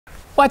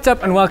What's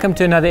up and welcome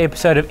to another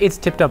episode of It's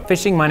Tip Top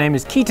Fishing. My name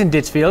is Keaton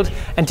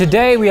and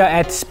today we are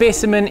at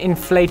Specimen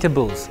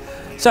Inflatables.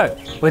 So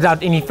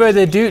without any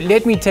further ado,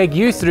 let me take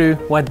you through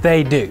what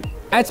they do.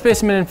 At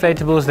Specimen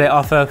Inflatables they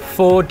offer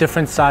 4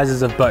 different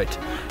sizes of boat.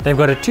 They've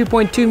got a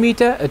 2.2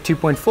 meter, a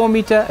 2.4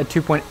 meter, a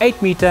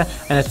 2.8 meter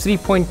and a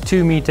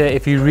 3.2 meter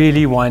if you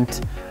really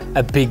want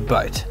a big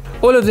boat.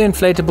 All of the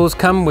inflatables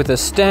come with a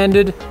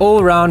standard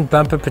all-round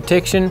bumper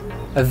protection,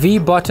 a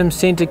V-bottom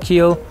center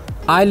keel,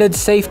 eyelid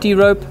safety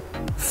rope,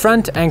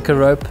 front anchor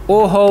rope,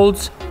 oar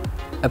holds,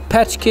 a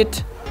patch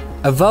kit,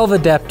 a valve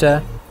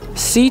adapter,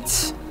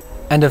 seats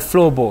and a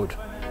floorboard.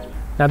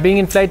 Now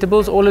being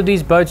inflatables, all of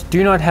these boats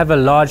do not have a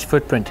large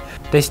footprint.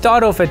 They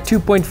start off at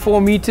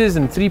 2.4 meters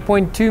and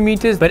 3.2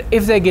 meters, but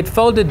if they get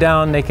folded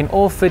down, they can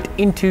all fit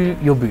into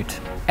your boot.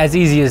 As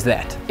easy as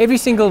that. Every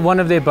single one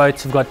of their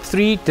boats have got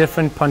 3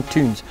 different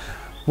pontoons.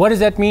 What does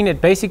that mean?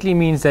 It basically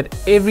means that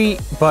every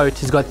boat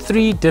has got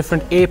 3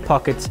 different air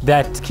pockets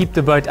that keep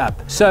the boat up.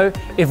 So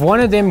if one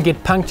of them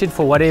get punctured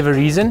for whatever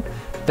reason,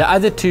 the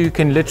other 2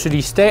 can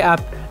literally stay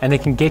up and they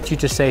can get you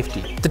to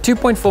safety. The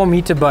 2.4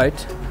 meter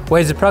boat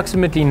weighs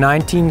approximately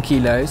 19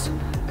 kilos,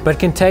 but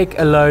can take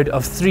a load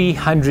of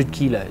 300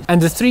 kilos.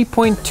 And the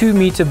 3.2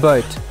 meter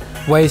boat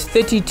weighs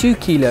 32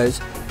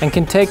 kilos and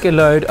can take a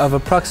load of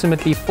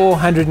approximately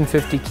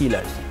 450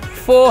 kilos.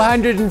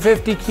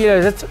 450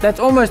 kilos, that's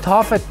almost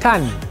half a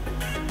ton.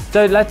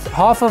 So that's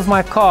half of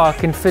my car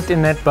can fit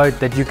in that boat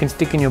that you can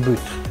stick in your boot.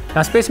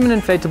 Now Specimen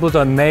Inflatables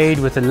are made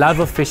with a love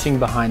of fishing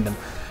behind them.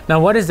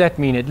 Now what does that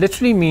mean? It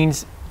literally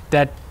means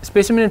that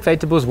Specimen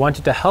Inflatables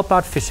wanted to help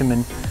out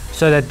fishermen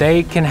so that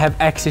they can have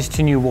access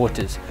to new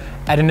waters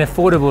at an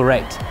affordable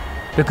rate.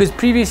 Because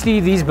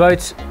previously these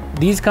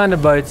kind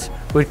of boats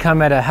would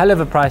come at a hell of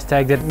a price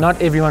tag that not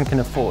everyone can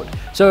afford.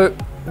 So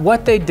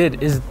what they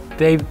did is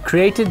they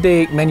created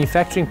their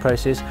manufacturing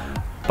process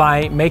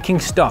by making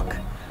stock.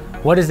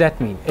 What does that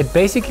mean? It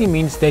basically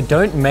means they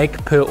don't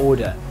make per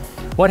order.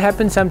 What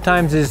happens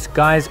sometimes is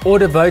guys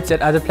order boats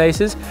at other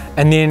places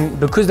and then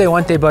because they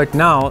want their boat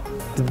now,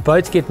 the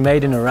boats get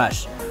made in a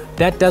rush.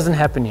 That doesn't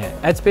happen here.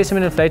 At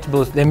Specimen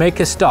Inflatables, they make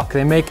a stock.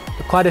 They make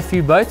quite a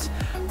few boats,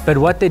 but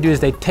what they do is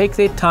they take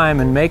their time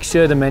and make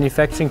sure the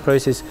manufacturing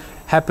process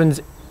happens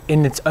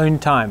in its own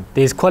time.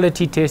 There's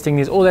quality testing,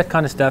 there's all that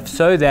kind of stuff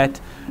so that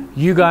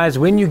you guys,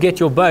 when you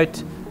get your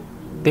boat,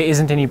 there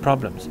isn't any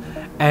problems.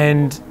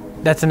 And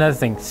that's another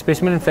thing.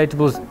 Specimen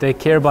Inflatables, they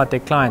care about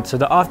their clients, so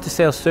the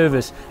after-sales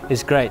service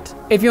is great.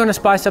 If you want to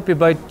spice up your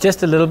boat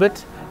just a little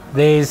bit,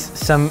 there's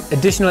some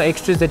additional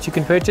extras that you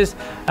can purchase.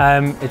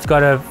 It's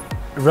got a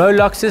row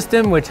lock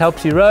system which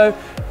helps you row.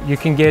 You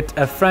can get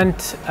a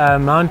front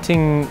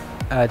mounting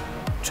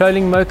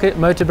trolling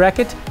motor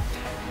bracket.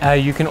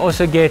 You can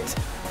also get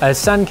a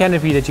sun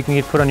canopy that you can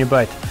get put on your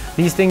boat.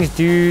 These things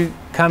do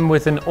come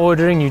with an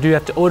ordering. You do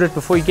have to order it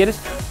before you get it,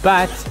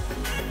 but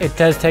it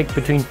does take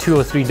between 2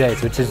 or 3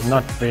 days, which is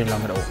not very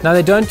long at all. Now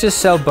they don't just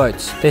sell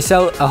boats. They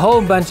sell a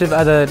whole bunch of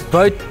other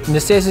boat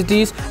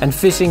necessities and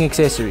fishing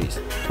accessories.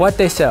 What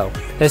they sell?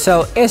 They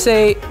sell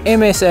SA,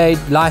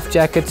 MSA life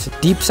jackets,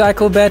 deep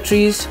cycle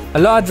batteries, a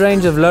large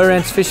range of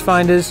Lowrance fish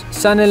finders,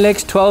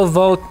 Sunelex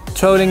 12-volt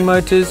trolling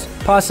motors,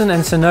 Parson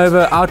and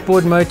Sonova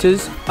outboard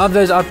motors. Of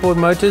those outboard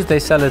motors, they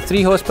sell a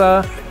 3 horsepower,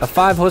 a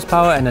 5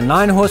 horsepower and a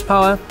 9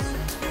 horsepower.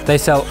 They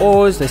sell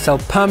oars, they sell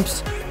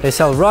pumps, they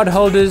sell rod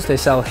holders, they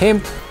sell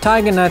hemp,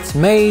 tiger nuts,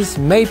 maize,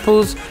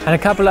 maples and a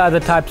couple of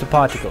other types of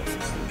particles.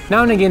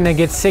 Now and again they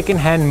get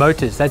second-hand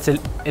motors, that's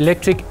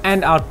electric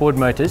and outboard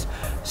motors.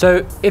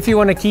 So if you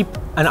want to keep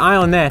an eye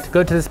on that,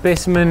 go to the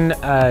Specimen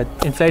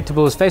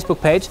Inflatables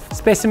Facebook page.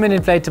 Specimen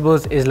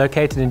Inflatables is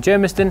located in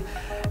Germiston,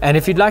 and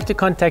if you'd like to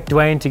contact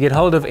Dwayne to get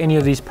hold of any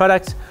of these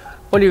products,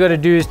 all you got to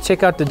do is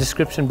check out the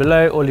description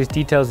below, all his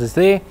details is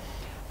there.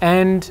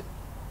 And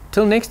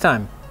till next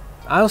time,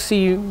 I'll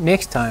see you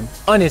next time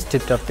on It's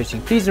Tip Top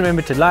Fishing. Please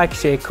remember to like,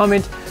 share,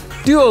 comment,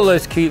 do all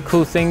those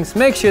cool things.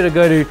 Make sure to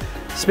go to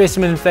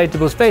Specimen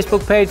Inflatables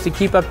Facebook page to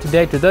keep up to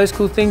date with those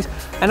cool things,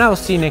 and I will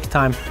see you next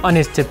time on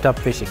It's Tip Top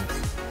Fishing.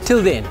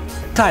 Till then,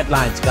 tight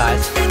lines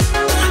guys.